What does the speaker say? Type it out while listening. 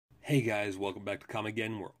Hey guys, welcome back to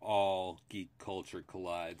Comicgeddon, where all geek culture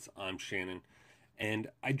collides. I'm Shannon, and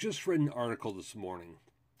I just read an article this morning.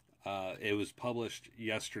 It was published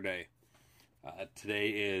yesterday.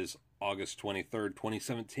 Today is August 23rd,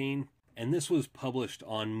 2017, and this was published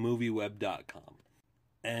on movieweb.com.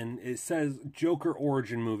 And it says, Joker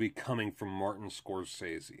origin movie coming from Martin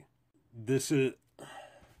Scorsese. This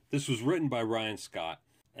was written by Ryan Scott,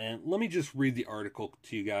 and let me just read the article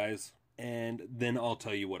to you guys, and then I'll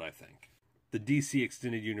tell you what I think. The DC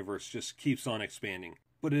Extended Universe just keeps on expanding,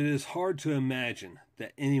 but it is hard to imagine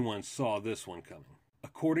that anyone saw this one coming.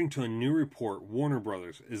 According to a new report, Warner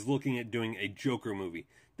Brothers is looking at doing a Joker movie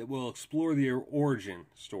that will explore the origin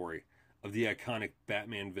story of the iconic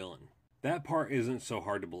Batman villain. That part isn't so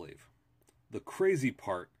hard to believe. The crazy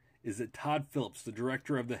part is that Todd Phillips, the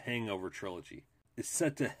director of the Hangover trilogy, is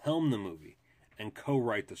set to helm the movie and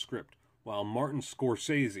co-write the script, while Martin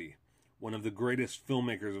Scorsese, one of the greatest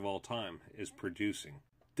filmmakers of all time, is producing.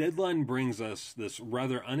 Deadline brings us this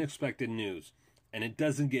rather unexpected news, and it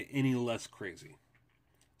doesn't get any less crazy.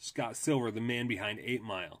 Scott Silver, the man behind 8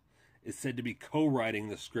 Mile, is said to be co-writing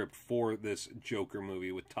the script for this Joker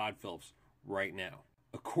movie with Todd Phillips right now.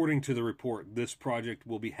 According to the report, this project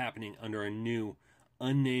will be happening under a new,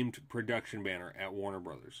 unnamed production banner at Warner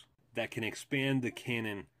Brothers that can expand the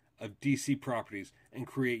canon of DC properties and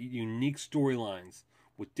create unique storylines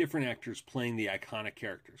with different actors playing the iconic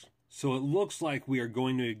characters. So it looks like we are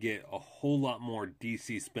going to get a whole lot more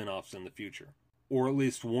DC spin-offs in the future. Or at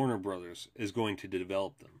least Warner Brothers is going to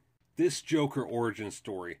develop them. This Joker origin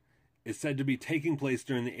story is said to be taking place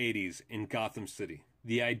during the 80s in Gotham City.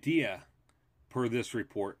 The idea, per this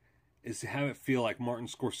report, is to have it feel like Martin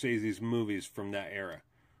Scorsese's movies from that era,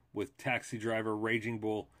 with Taxi Driver, Raging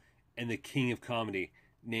Bull, and The King of Comedy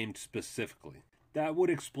named specifically. That would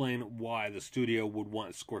explain why the studio would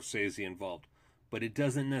want Scorsese involved, but it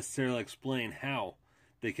doesn't necessarily explain how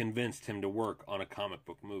they convinced him to work on a comic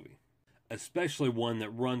book movie, especially one that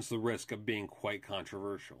runs the risk of being quite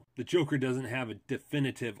controversial. The Joker doesn't have a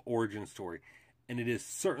definitive origin story, and it is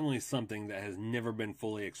certainly something that has never been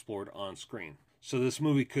fully explored on screen. So this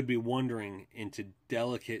movie could be wandering into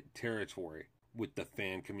delicate territory with the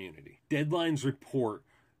fan community. Deadline's report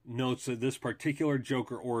notes that this particular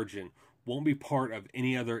Joker origin won't be part of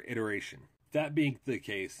any other iteration. That being the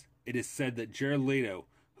case, it is said that Jared Leto,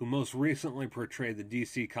 who most recently portrayed the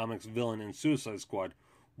DC Comics villain in Suicide Squad,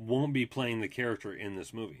 won't be playing the character in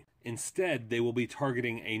this movie. Instead, they will be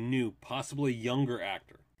targeting a new, possibly younger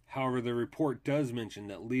actor. However, the report does mention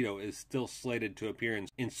that Leto is still slated to appear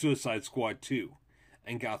in Suicide Squad 2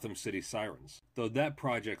 and Gotham City Sirens, though that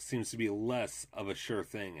project seems to be less of a sure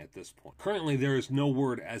thing at this point. Currently, there is no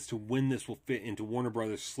word as to when this will fit into Warner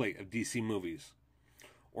Brothers' slate of DC movies,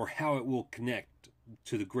 or how it will connect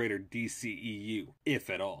to the greater DCEU, if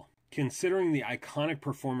at all. Considering the iconic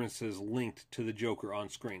performances linked to the Joker on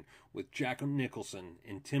screen, with Jack Nicholson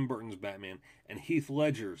in Tim Burton's Batman and Heath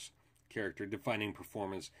Ledger's character-defining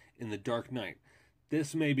performance in The Dark Knight,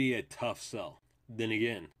 this may be a tough sell. Then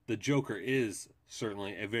again, the Joker is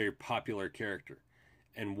certainly a very popular character,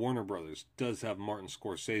 and Warner Brothers does have Martin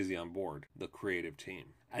Scorsese on board, the creative team.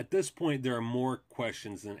 At this point, there are more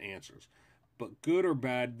questions than answers, but good or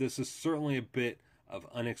bad, this is certainly a bit of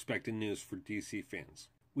unexpected news for DC fans.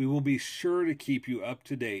 We will be sure to keep you up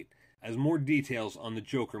to date as more details on the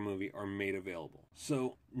Joker movie are made available.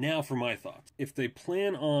 So, now for my thoughts. If they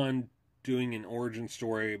plan on doing an origin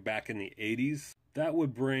story back in the 80s, that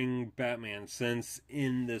would bring Batman, since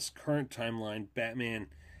in this current timeline, Batman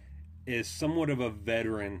is somewhat of a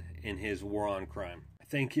veteran in his war on crime. I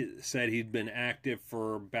think it said he'd been active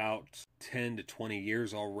for about 10 to 20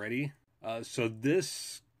 years already. So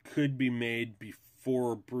this could be made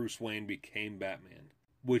before Bruce Wayne became Batman,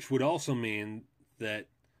 which would also mean that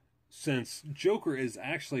since Joker is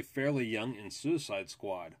actually fairly young in Suicide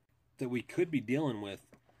Squad, that we could be dealing with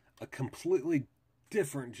a completely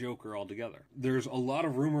different Joker altogether. There's a lot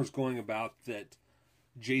of rumors going about that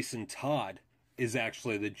Jason Todd is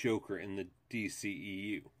actually the Joker in the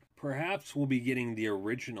DCEU. Perhaps we'll be getting the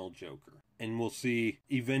original Joker, and we'll see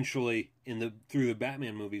eventually through the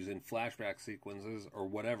Batman movies in flashback sequences or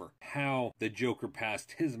whatever, how the Joker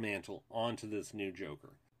passed his mantle onto this new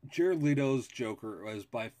Joker. Jared Leto's Joker was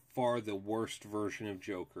by far the worst version of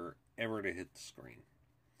Joker ever to hit the screen.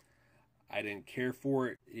 I didn't care for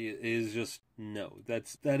it. It is just, no.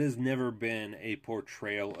 That has never been a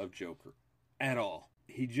portrayal of Joker. At all.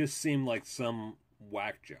 He just seemed like some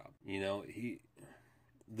whack job. You know,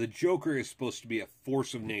 the Joker is supposed to be a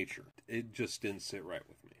force of nature. It just didn't sit right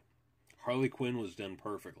with me. Harley Quinn was done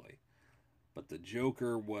perfectly. But the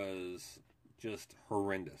Joker was just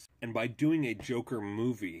horrendous. And by doing a Joker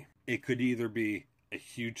movie, it could either be a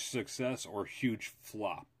huge success or a huge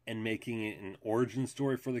flop. And making it an origin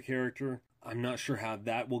story for the character, I'm not sure how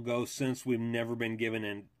that will go, since we've never been given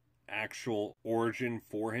an actual origin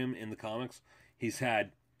for him in the comics. He's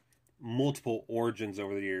had multiple origins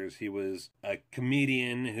over the years. He was a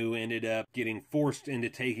comedian who ended up getting forced into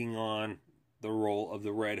taking on the role of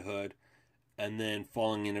the Red Hood and then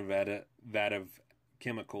falling in a vat of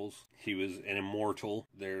chemicals. He was an immortal.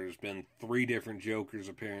 There's been 3 different Jokers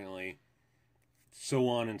apparently, so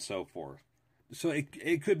on and so forth. So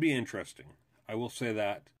it could be interesting. I will say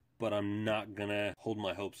that, but I'm not gonna hold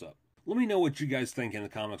my hopes up. Let me know what you guys think in the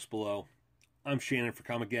comments below. I'm Shannon for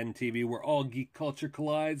Comicgeddon TV, where all geek culture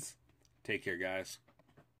collides. Take care, guys.